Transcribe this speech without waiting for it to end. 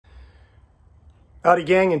Howdy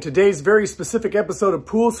gang, in today's very specific episode of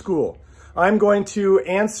Pool School, I'm going to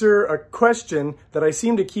answer a question that I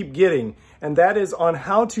seem to keep getting, and that is on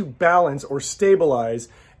how to balance or stabilize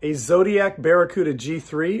a Zodiac Barracuda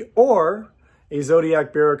G3 or a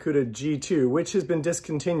Zodiac Barracuda G2, which has been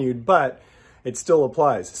discontinued, but it still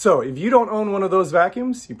applies. So if you don't own one of those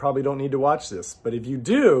vacuums, you probably don't need to watch this, but if you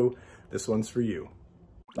do, this one's for you.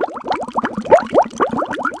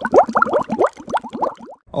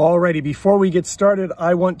 Alrighty, before we get started,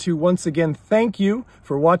 I want to once again thank you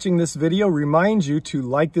for watching this video. Remind you to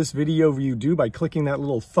like this video if you do by clicking that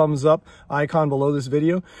little thumbs up icon below this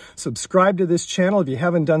video. Subscribe to this channel if you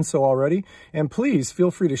haven't done so already. And please feel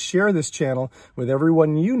free to share this channel with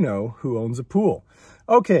everyone you know who owns a pool.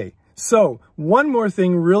 Okay, so one more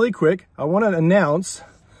thing really quick. I want to announce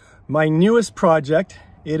my newest project.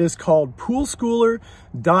 It is called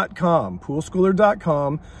poolschooler.com.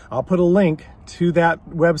 Poolschooler.com. I'll put a link to that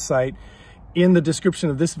website in the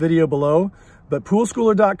description of this video below. But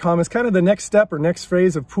poolschooler.com is kind of the next step or next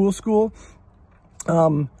phase of Pool School.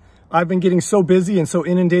 I've been getting so busy and so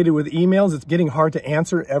inundated with emails, it's getting hard to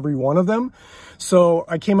answer every one of them. So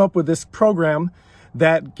I came up with this program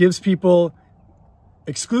that gives people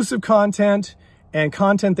exclusive content and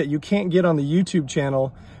content that you can't get on the YouTube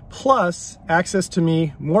channel, plus access to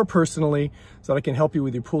me more personally so that I can help you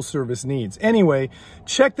with your pool service needs. Anyway,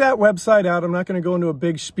 check that website out. I'm not going to go into a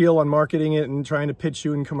big spiel on marketing it and trying to pitch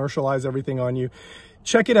you and commercialize everything on you.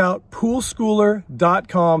 Check it out,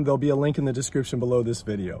 poolschooler.com. There'll be a link in the description below this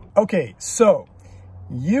video. Okay, so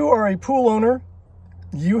you are a pool owner.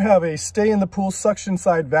 You have a stay in the pool suction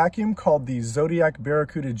side vacuum called the Zodiac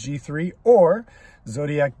Barracuda G3 or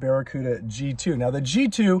Zodiac Barracuda G2. Now the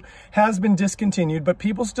G2 has been discontinued, but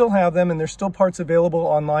people still have them and there's still parts available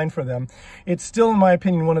online for them. It's still, in my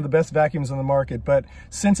opinion, one of the best vacuums on the market, but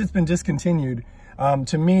since it's been discontinued,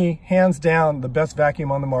 to me, hands down, the best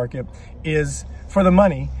vacuum on the market is, for the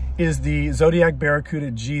money, is the Zodiac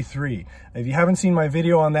Barracuda G3. If you haven't seen my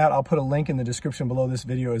video on that, I'll put a link in the description below this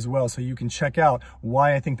video as well so you can check out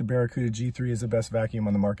why I think the Barracuda G3 is the best vacuum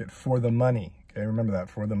on the market for the money. Okay, remember that,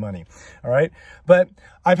 for the money. All right, but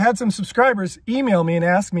I've had some subscribers email me and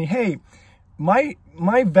ask me, hey, my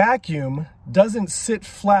vacuum doesn't sit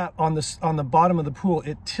flat on the bottom of the pool.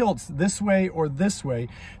 It tilts this way or this way.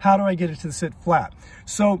 How do I get it to sit flat?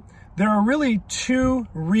 So there are really two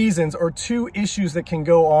reasons or two issues that can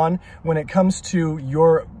go on when it comes to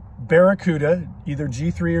your Barracuda, either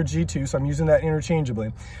G3 or G2, so I'm using that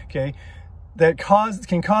interchangeably, okay, that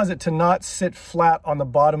can cause it to not sit flat on the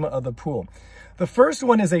bottom of the pool. The first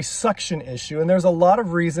one is a suction issue, and there's a lot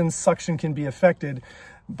of reasons suction can be affected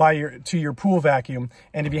by your pool vacuum.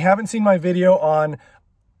 And if you haven't seen my video on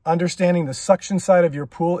understanding the suction side of your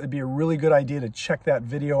pool, it'd be a really good idea to check that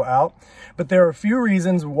video out. But there are a few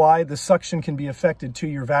reasons why the suction can be affected to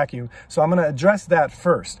your vacuum. So I'm going to address that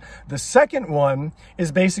first. The second one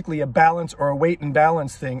is basically a balance or a weight and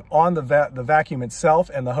balance thing on the vacuum itself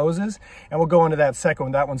and the hoses. And we'll go into that second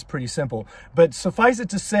one. That one's pretty simple. But suffice it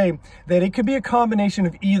to say that it could be a combination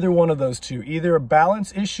of either one of those two, either a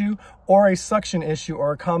balance issue or a suction issue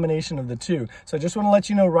or a combination of the two. So I just want to let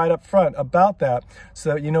you know right up front about that so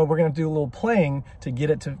that you know we're going to do a little playing to get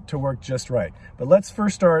it to work just right. But let's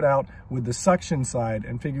first start out with the suction side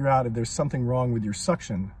and figure out if there's something wrong with your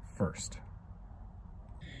suction first.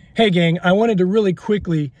 Hey gang, I wanted to really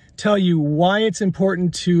quickly tell you why it's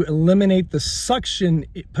important to eliminate the suction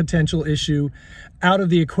potential issue out of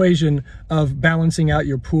the equation of balancing out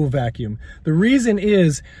your pool vacuum. The reason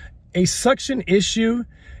is a suction issue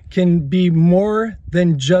can be more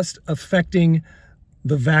than just affecting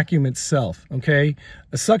the vacuum itself, okay?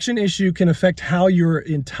 A suction issue can affect how your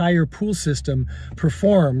entire pool system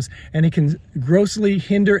performs, and it can grossly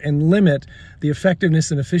hinder and limit the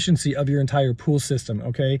effectiveness and efficiency of your entire pool system,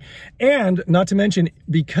 okay? And not to mention,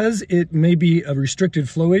 because it may be a restricted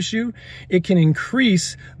flow issue, it can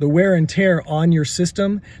increase the wear and tear on your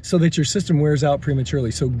system so that your system wears out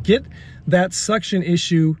prematurely. So get that suction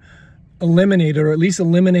issue eliminate it, or at least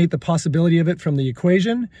eliminate the possibility of it from the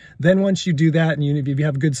equation. Then once you do that, and if you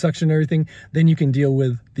have good suction and everything, then you can deal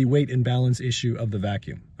with the weight and balance issue of the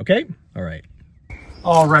vacuum. Okay? All right.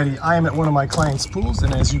 Alrighty, I am at one of my clients' pools,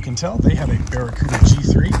 and as you can tell, they have a Barracuda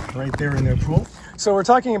G3 right there in their pool. So we're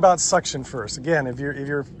talking about suction first. Again, if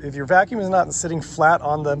your vacuum is not sitting flat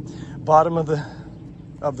on the bottom of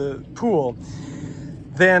the pool,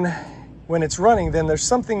 then when it's running, then there's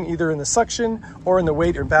something either in the suction or in the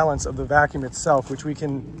weight or balance of the vacuum itself, which we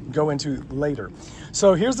can go into later.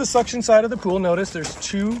 So here's the suction side of the pool. Notice there's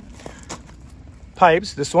two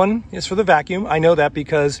pipes. This one is for the vacuum. I know that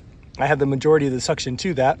because I have the majority of the suction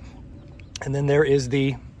to that. And then there is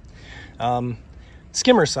the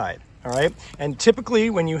skimmer side. All right. And typically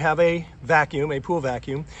when you have a vacuum, a pool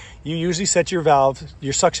vacuum, you usually set your valve,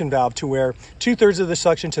 your suction valve, to where 2/3 of the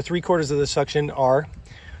suction to 3/4 of the suction are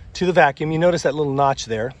to the vacuum. You notice that little notch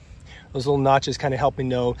there. Those little notches kind of help me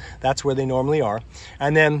know that's where they normally are.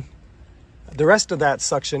 And then the rest of that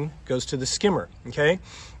suction goes to the skimmer. Okay.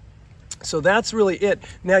 So that's really it.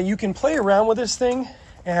 Now you can play around with this thing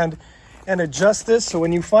and adjust this. So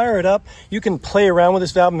when you fire it up, you can play around with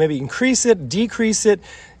this valve, maybe increase it, decrease it,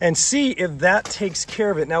 and see if that takes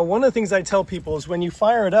care of it. Now, one of the things I tell people is when you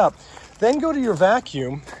fire it up, then go to your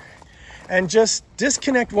vacuum and just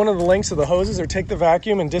disconnect one of the links of the hoses, or take the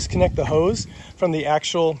vacuum and disconnect the hose from the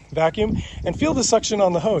actual vacuum and feel the suction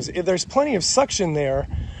on the hose. If there's plenty of suction there,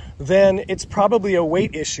 then it's probably a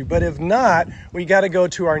weight issue. But if not, we got to go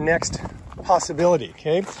to our next possibility.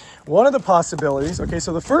 Okay, one of the possibilities, okay,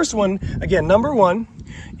 so the first one, again, number one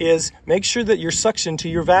is make sure that your suction to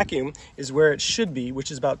your vacuum is where it should be, which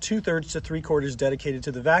is about 2/3 to 3/4 dedicated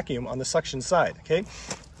to the vacuum on the suction side.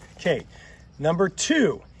 Okay, number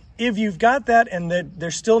two, if you've got that and that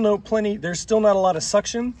there's still not a lot of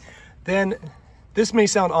suction, then this may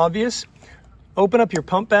sound obvious. Open up your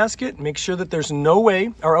pump basket, make sure that there's no way,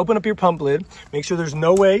 or open up your pump lid, make sure there's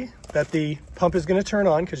no way that the pump is going to turn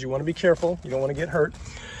on, because you want to be careful, you don't want to get hurt,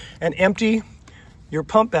 and empty your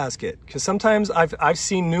pump basket. Because sometimes I've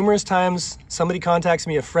seen numerous times somebody contacts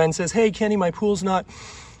me, a friend says, hey Kenny, my pool's not,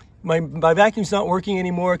 my vacuum's not working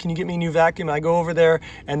anymore, can you get me a new vacuum? I go over there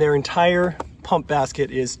and their entire pump basket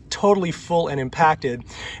is totally full and impacted,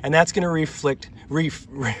 and that's going to reflect.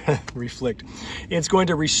 It's going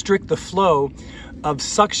to restrict the flow of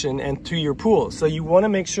suction and through your pool. So you want to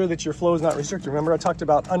make sure that your flow is not restricted. Remember, I talked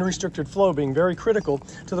about unrestricted flow being very critical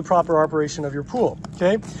to the proper operation of your pool.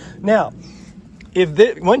 Okay. Now,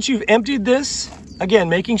 once you've emptied this, again,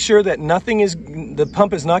 making sure that the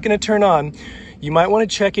pump is not going to turn on, you might want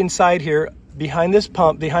to check inside here behind this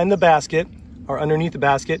pump, behind the basket or underneath the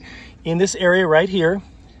basket, in this area right here.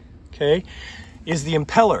 Okay, is the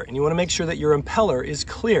impeller, and you want to make sure that your impeller is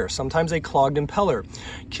clear. Sometimes a clogged impeller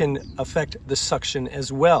can affect the suction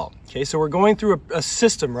as well. Okay, so we're going through a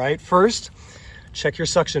system, right? First, check your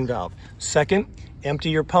suction valve. Second, empty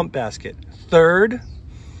your pump basket. Third,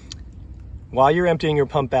 while you're emptying your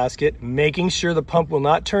pump basket, making sure the pump will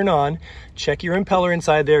not turn on, check your impeller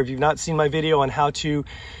inside there. If you've not seen my video on how to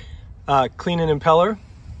clean an impeller,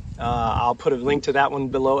 I'll put a link to that one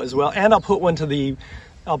below as well, and I'll put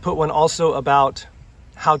one also about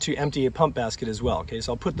how to empty a pump basket as well. Okay,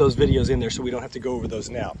 so I'll put those videos in there so we don't have to go over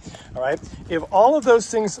those now. All right, if all of those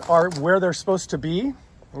things are where they're supposed to be,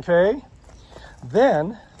 okay,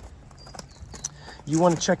 then you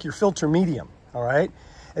want to check your filter medium. All right,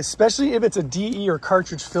 especially if it's a DE or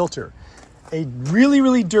cartridge filter. A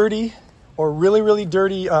really dirty or really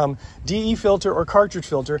dirty DE filter or cartridge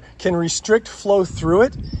filter can restrict flow through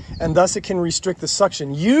it, and thus it can restrict the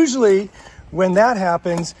suction. Usually when that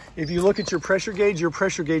happens, if you look at your pressure gauge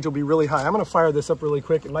will be really high. I'm going to fire this up really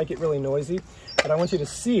quick. It might get really noisy, but I want you to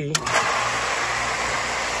see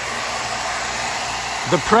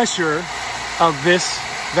the pressure of this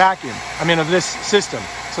vacuum, of this system.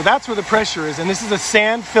 So that's where the pressure is, and this is a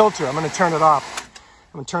sand filter. I'm going to turn it off.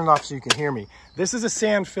 I'm going to turn it off so you can hear me. This is a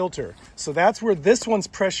sand filter. So that's where this one's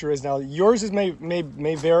pressure is. Now, yours may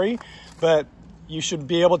vary, but you should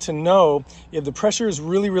be able to know if the pressure is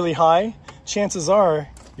really high, chances are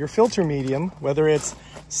your filter medium, whether it's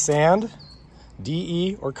sand,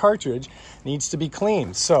 DE, or cartridge, needs to be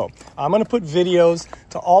cleaned. So I'm going to put videos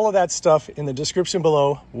to all of that stuff in the description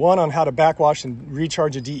below. One on how to backwash and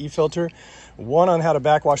recharge a DE filter, one on how to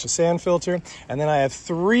backwash a sand filter, and then I have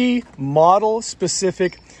 3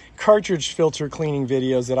 model-specific cartridge filter cleaning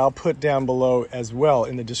videos that I'll put down below as well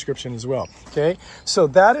in the description as well. Okay, so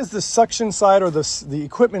that is the suction side or the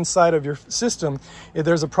equipment side of your system if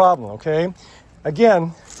there's a problem. Okay,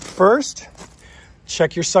 again, first,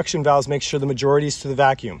 check your suction valves, make sure the majority is to the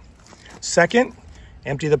vacuum. Second,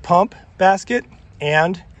 empty the pump basket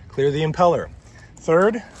and clear the impeller.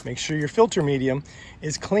 Third, make sure your filter medium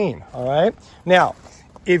is clean. All right, now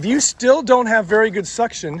if you still don't have very good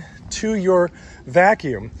suction to your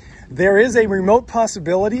vacuum, there is a remote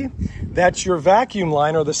possibility that your vacuum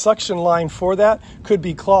line or the suction line for that could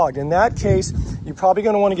be clogged. In that case, you're probably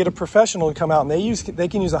going to want to get a professional to come out, and they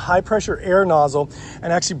can use a high pressure air nozzle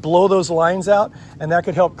and actually blow those lines out, and that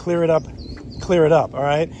could help clear it up. All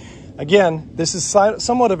right, again, this is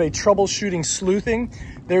somewhat of a troubleshooting sleuthing.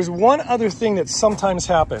 There's one other thing that sometimes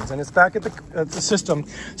happens, and it's back at the system.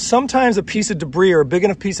 Sometimes a piece of debris or a big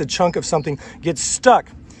enough piece of chunk of something gets stuck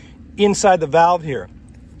inside the valve here.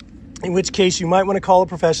 in which case you might want to call a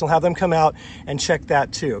professional, have them come out and check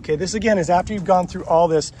that too. Okay, this again is after you've gone through all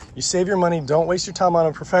this. You save your money. Don't waste your time on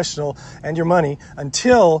a professional and your money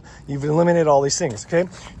until you've eliminated all these things. Okay,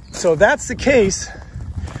 so if that's the case,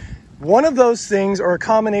 one of those things or a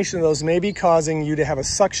combination of those may be causing you to have a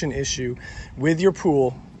suction issue with your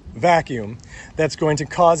pool vacuum that's going to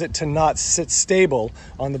cause it to not sit stable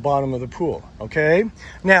on the bottom of the pool. Okay,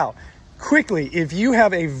 now quickly, if you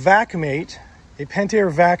have a VacMate, a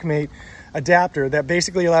Pentair VacMate adapter that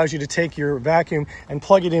basically allows you to take your vacuum and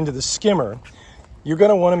plug it into the skimmer, you're going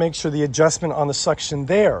to want to make sure the adjustment on the suction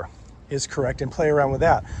there is correct and play around with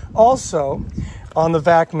that. Also, on the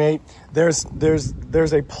VacMate,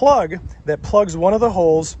 there's a plug that plugs one of the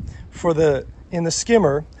holes in the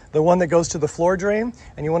skimmer, the one that goes to the floor drain,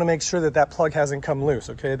 and you want to make sure that that plug hasn't come loose.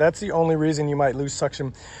 Okay, that's the only reason you might lose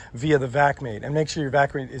suction via the VacMate, and make sure your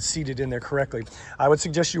VacMate is seated in there correctly. I would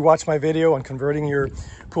suggest you watch my video on converting your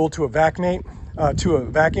pool to a VacMate, to a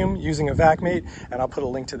vacuum using a VacMate, and I'll put a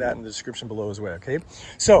link to that in the description below as well. Okay,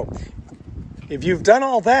 so if you've done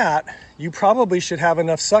all that, you probably should have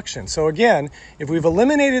enough suction. So again, if we've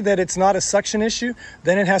eliminated that it's not a suction issue,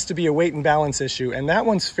 then it has to be a weight and balance issue, and that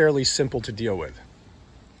one's fairly simple to deal with.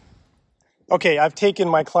 Okay, I've taken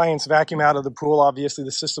my client's vacuum out of the pool. Obviously,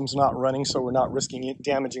 the system's not running, so we're not risking it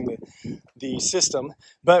damaging the system.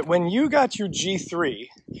 But when you got your G3,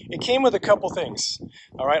 it came with a couple things.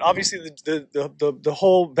 All right, obviously the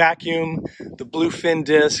whole vacuum, the blue fin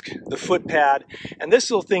disc, the foot pad, and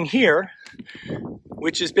this little thing here,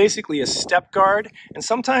 which is basically a step guard. And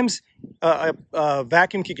sometimes a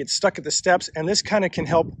vacuum can get stuck at the steps, and this kind of can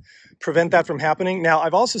help prevent that from happening. Now,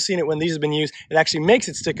 I've also seen it when these have been used, it actually makes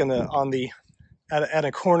it stick at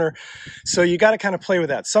a corner. So you got to kind of play with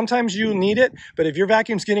that. Sometimes you need it, but if your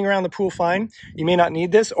vacuum's getting around the pool fine, you may not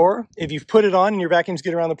need this. Or if you've put it on and your vacuum's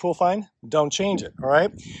getting around the pool fine, don't change it. All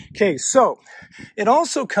right. Okay. So it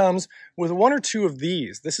also comes with one or two of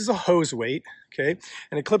these. This is a hose weight. Okay.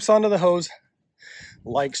 And it clips onto the hose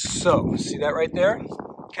like so. See that right there?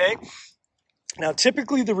 Okay. Now,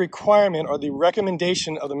 typically the requirement or the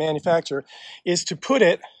recommendation of the manufacturer is to put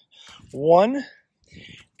it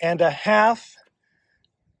 1.5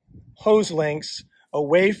 hose lengths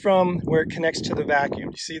away from where it connects to the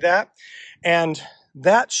vacuum. You see that? And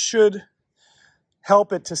that should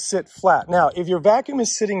help it to sit flat. Now, if your vacuum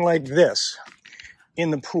is sitting like this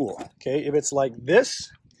in the pool, okay, if it's like this,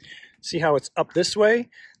 see how it's up this way,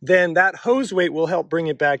 then that hose weight will help bring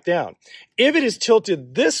it back down. If it is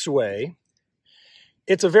tilted this way,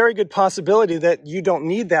 it's a very good possibility that you don't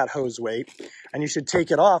need that hose weight and you should take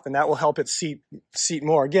it off, and that will help it seat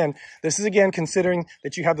more. Again, this is again considering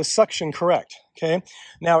that you have the suction correct, okay?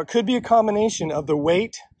 Now, it could be a combination of the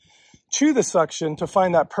weight to the suction to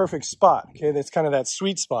find that perfect spot, okay? That's kind of that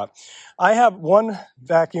sweet spot. I have one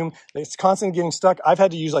vacuum that's constantly getting stuck. I've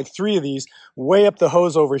had to use like 3 of these way up the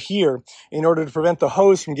hose over here in order to prevent the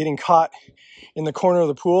hose from getting caught in the corner of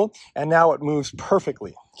the pool, and now it moves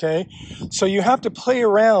perfectly, okay? So you have to play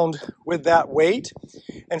around with that weight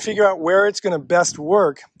and figure out where it's going to best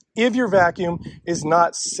work if your vacuum is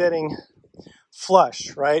not sitting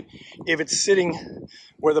flush, right? If it's sitting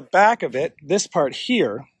where the back of it, this part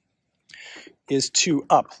here, is too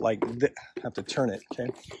up, like this. I have to turn it, okay?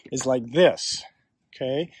 Is like this,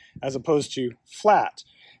 okay? As opposed to flat.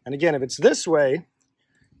 And again, if it's this way,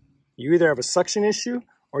 you either have a suction issue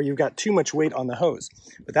or you've got too much weight on the hose.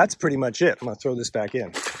 But that's pretty much it. I'm gonna throw this back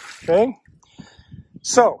in, okay?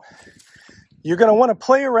 So, you're gonna wanna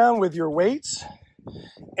play around with your weights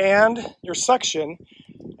and your suction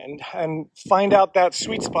and find out that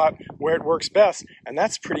sweet spot where it works best, and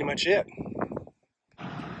that's pretty much it.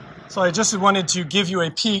 So I just wanted to give you a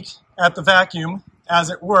peek at the vacuum as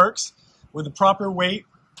it works with the proper weight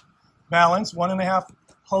balance, 1.5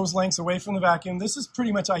 hose lengths away from the vacuum. This is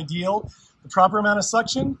pretty much ideal. The proper amount of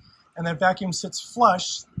suction, and that vacuum sits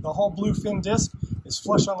flush. The whole blue fin disc is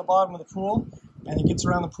flush on the bottom of the pool, and it gets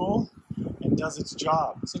around the pool and does its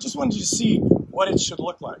job. So just wanted you to see what it should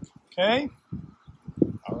look like, okay?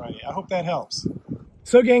 All right, I hope that helps.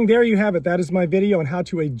 So gang, there you have it. That is my video on how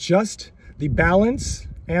to adjust the balance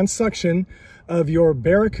and suction of your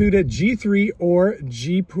Barracuda G3 or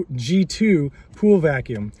G2 pool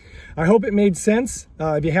vacuum. I hope it made sense.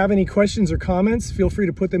 If you have any questions or comments, feel free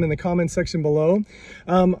to put them in the comment section below.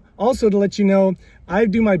 Also, to let you know, I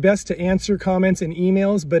do my best to answer comments and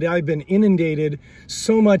emails, but I've been inundated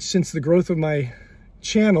so much since the growth of my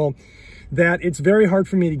channel that it's very hard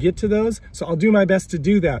for me to get to those, so I'll do my best to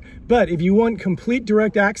do that. But if you want complete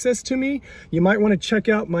direct access to me, you might want to check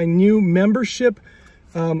out my new membership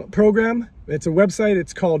program. It's a website.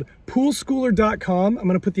 It's called poolschooler.com. I'm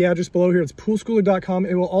going to put the address below here. It's poolschooler.com.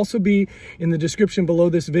 It will also be in the description below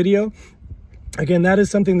this video. Again, that is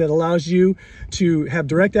something that allows you to have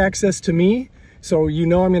direct access to me, so you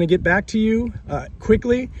know I'm going to get back to you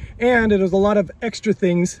quickly. And it has a lot of extra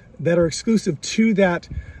things that are exclusive to that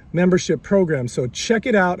membership program. So check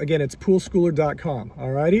it out. Again, it's poolschooler.com.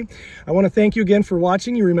 Alrighty. I want to thank you again for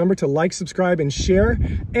watching. You remember to like, subscribe, and share.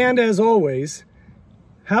 And as always,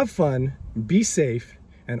 have fun, be safe,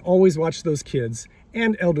 and always watch those kids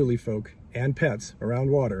and elderly folk and pets around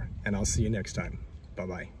water. And I'll see you next time.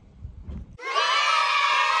 Bye-bye.